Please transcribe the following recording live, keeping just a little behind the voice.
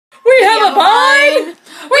a vine!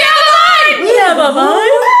 We have a vine! We have a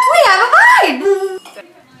vine! We have a vine!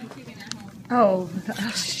 Oh,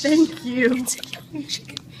 thank you.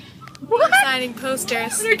 What? Signing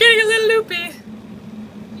posters. They're getting a little loopy.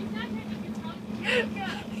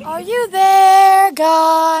 Are you there,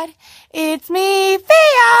 God? It's me,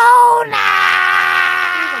 Fiona!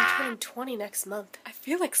 I'm turning 20 next month. I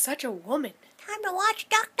feel like such a woman. Time to watch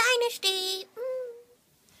Duck Dynasty.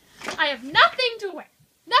 I have nothing to wear.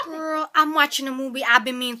 Nothing. Girl, I'm watching a movie I've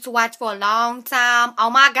been meaning to watch for a long time. Oh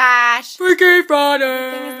my gosh. Freaky Friday!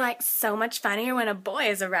 Everything is like so much funnier when a boy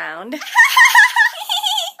is around.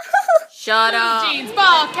 Shut up. Jeans,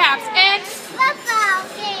 ball caps, and Football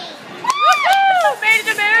game. woohoo! Made in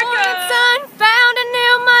America! Son found a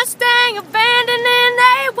new Mustang abandoned in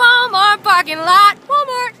a Walmart parking lot.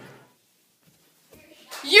 Walmart.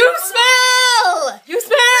 You smell! You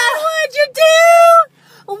smell! What would you do?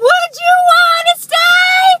 Would you want to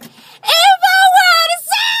stay if I were to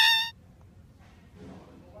say?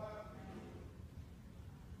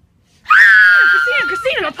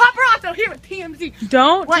 Christina, the paparazzo here with TMZ.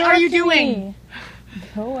 Don't. What are you touch doing? me.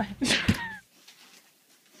 Go away. Smells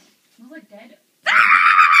like dead.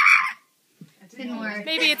 Didn't work.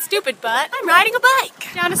 Maybe it's stupid, but I'm riding a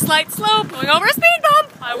bike. Down a slight slope, going over a speed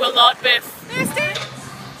bump. I will not biff. There's 10, 2,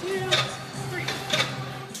 3.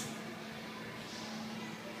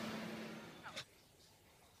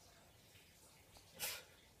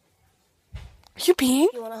 Are you peeing?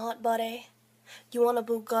 You want a hot body? You want a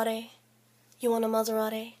Bugatti? You want a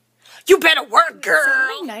Maserati? You better work, girl!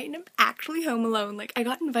 It's night and I'm actually home alone. Like, I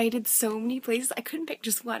got invited so many places, I couldn't pick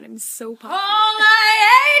just one. I'm so pumped. All I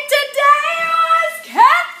ate today was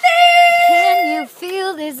Kathy! Can you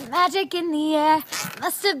feel this magic in the air?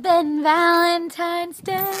 Must have been Valentine's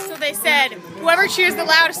Day. So they said, whoever cheers the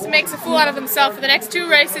loudest and makes a fool out of himself for the next 2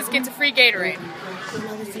 races gets a free Gatorade. You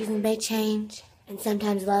know the seasons may change, and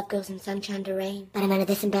sometimes love goes from sunshine to rain. But I'm under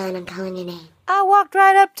this umbrella and I'm calling your name. I walked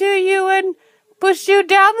right up to you and pushed you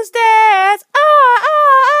down the stairs.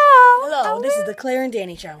 Hello, this is the Claire and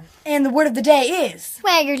Danny Show. And the word of the day is...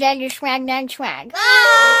 Swagger, dagger, swag, dag, swag.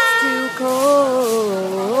 It's too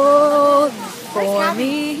cold for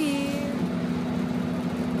me here.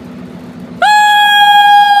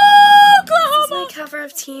 This is my cover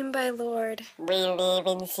of Team by Lord. We live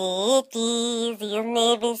in cities, you'll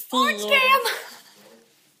never see Orange Cam!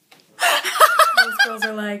 Those girls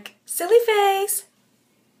are like, silly face.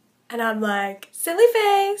 And I'm like, silly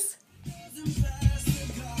face.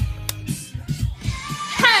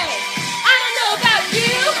 Hey, I don't know about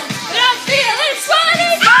you, but I'm feeling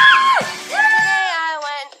sweaty. Today I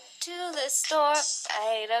went to the store,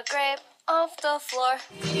 ate a grape off the floor.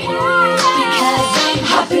 Because I'm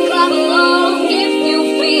happy. Clap along if you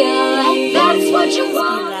feel like that's what you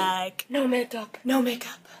want. Like, no makeup, no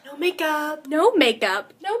makeup, no makeup, no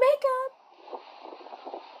makeup, no makeup.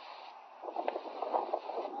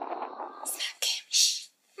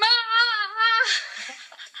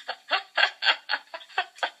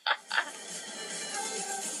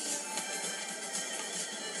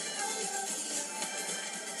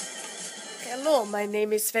 Hello, my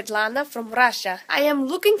name is Svetlana from Russia. I am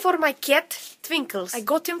looking for my cat, Twinkles. I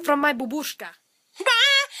got him from my babushka.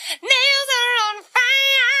 Nails are on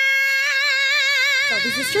fire. Oh,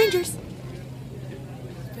 these are strangers.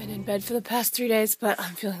 I've been in bed for the past 3 days, but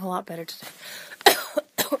I'm feeling a lot better today.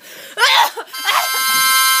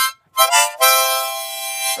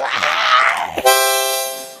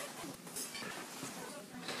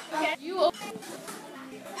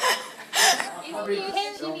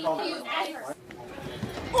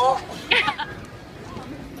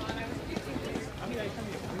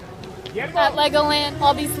 At Legoland,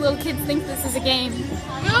 all these little kids think this is a game.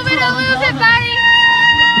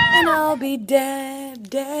 And I'll be dead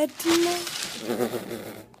tonight.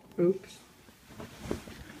 Oops.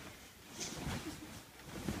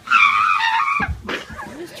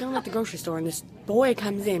 I'm just chilling at the grocery store and this boy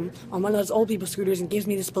comes in on one of those old people scooters and gives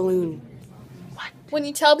me this balloon. When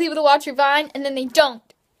you tell people to watch your Vine and then they don't.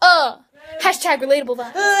 Hashtag relatable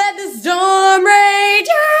Vine. Let the storm rage.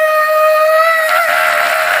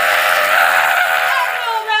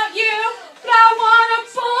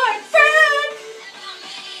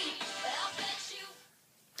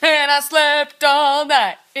 And I slept all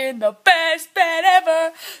night in the best bed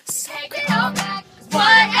ever. So Take it all back,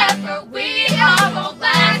 whatever we are, won't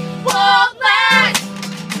last, won't last.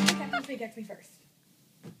 text me first.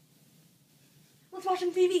 Let's watch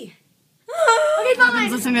some TV. Okay, fine.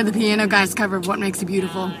 Everyone's listening to the Piano Guys cover of What Makes You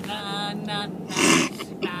Beautiful. Wanna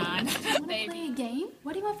play a game?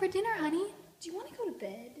 What do you want for dinner, honey? Do you want to go to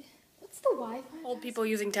bed? What's the Wi-Fi? Old people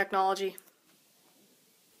using technology.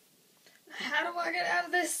 want to get out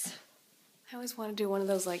of this. I always want to do one of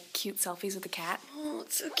those like cute selfies with the cat. Oh,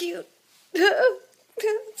 it's so cute.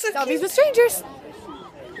 It's so selfies with strangers.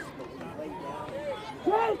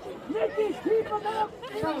 I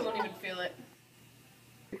probably won't even feel it.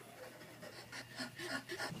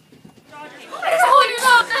 Oh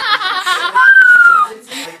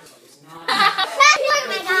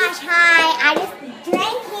my gosh, hi. I just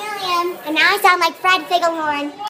drank helium and now I sound like Fred Figglehorn.